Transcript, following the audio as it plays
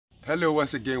Hello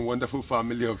once again, wonderful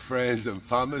family of friends and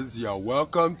farmers. You are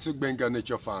welcome to Ginger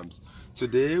Nature Farms.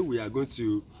 Today we are going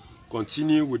to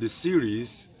continue with the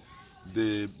series,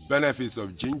 The Benefits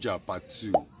of Ginger Part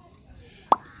 2.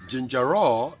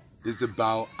 Gingerol is the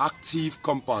bioactive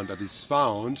compound that is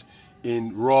found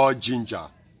in raw ginger,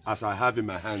 as I have in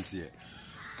my hands here.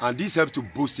 And this helps to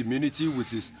boost immunity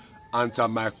with its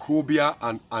antimicrobial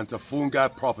and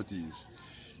antifungal properties.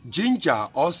 Ginger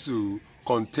also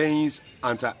contains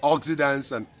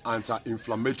antioxidants and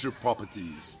anti-inflammatory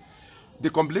properties.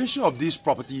 The combination of these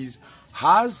properties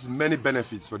has many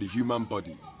benefits for the human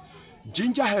body.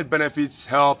 Ginger health benefits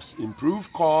helps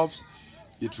improve coughs,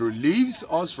 it relieves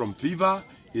us from fever,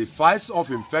 it fights off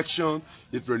infection,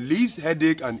 it relieves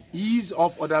headache and ease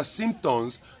off other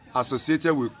symptoms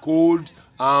associated with cold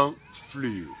and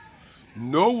flu.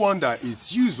 No wonder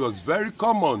its use was very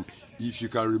common, if you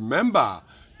can remember,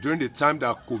 during the time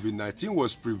that COVID-19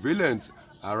 was prevalent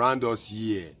around us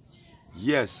here.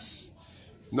 Yes.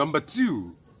 Number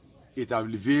 2, it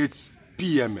alleviates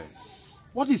PMS.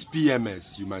 What is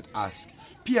PMS, you might ask?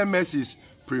 PMS is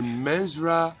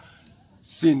premenstrual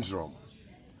syndrome,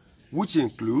 which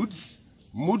includes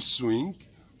mood swing,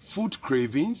 food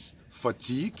cravings,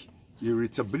 fatigue,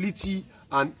 irritability,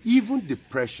 and even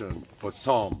depression for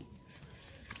some.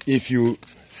 If you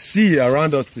see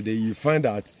around us today, you find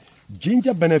that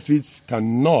ginger benefits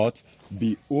cannot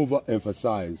be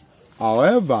overemphasized.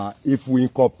 However, if we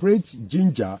incorporate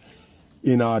ginger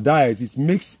in our diet, it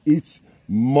makes it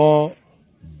more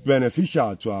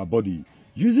beneficial to our body.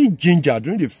 Using ginger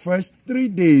during the first 3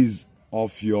 days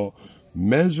of your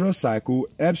menstrual cycle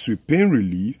helps with pain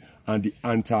relief, and the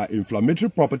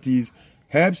anti-inflammatory properties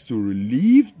helps to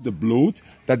relieve the bloat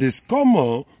that is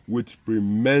common with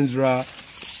premenstrual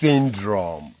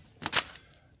syndrome.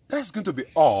 That's going to be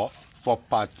all for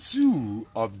part 2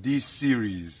 of this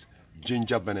series,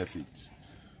 Ginger Benefits.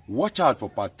 Watch out for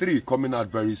part 3 coming out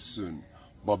very soon.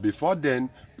 But before then,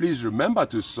 please remember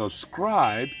to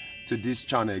subscribe to this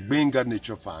channel, Ginger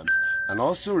Nature Farms. And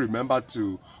also remember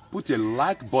to put a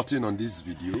like button on this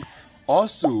video.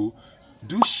 Also,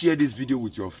 do share this video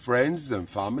with your friends and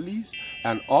families.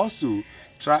 And also,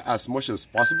 try as much as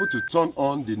possible to turn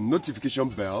on the notification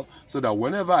bell so that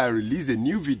whenever I release a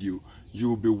new video, you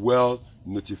will be well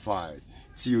notified.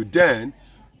 Till then,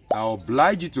 I'll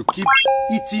oblige you to keep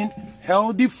eating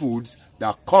healthy foods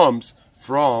that comes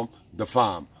from the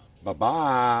farm.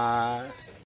 Bye-bye.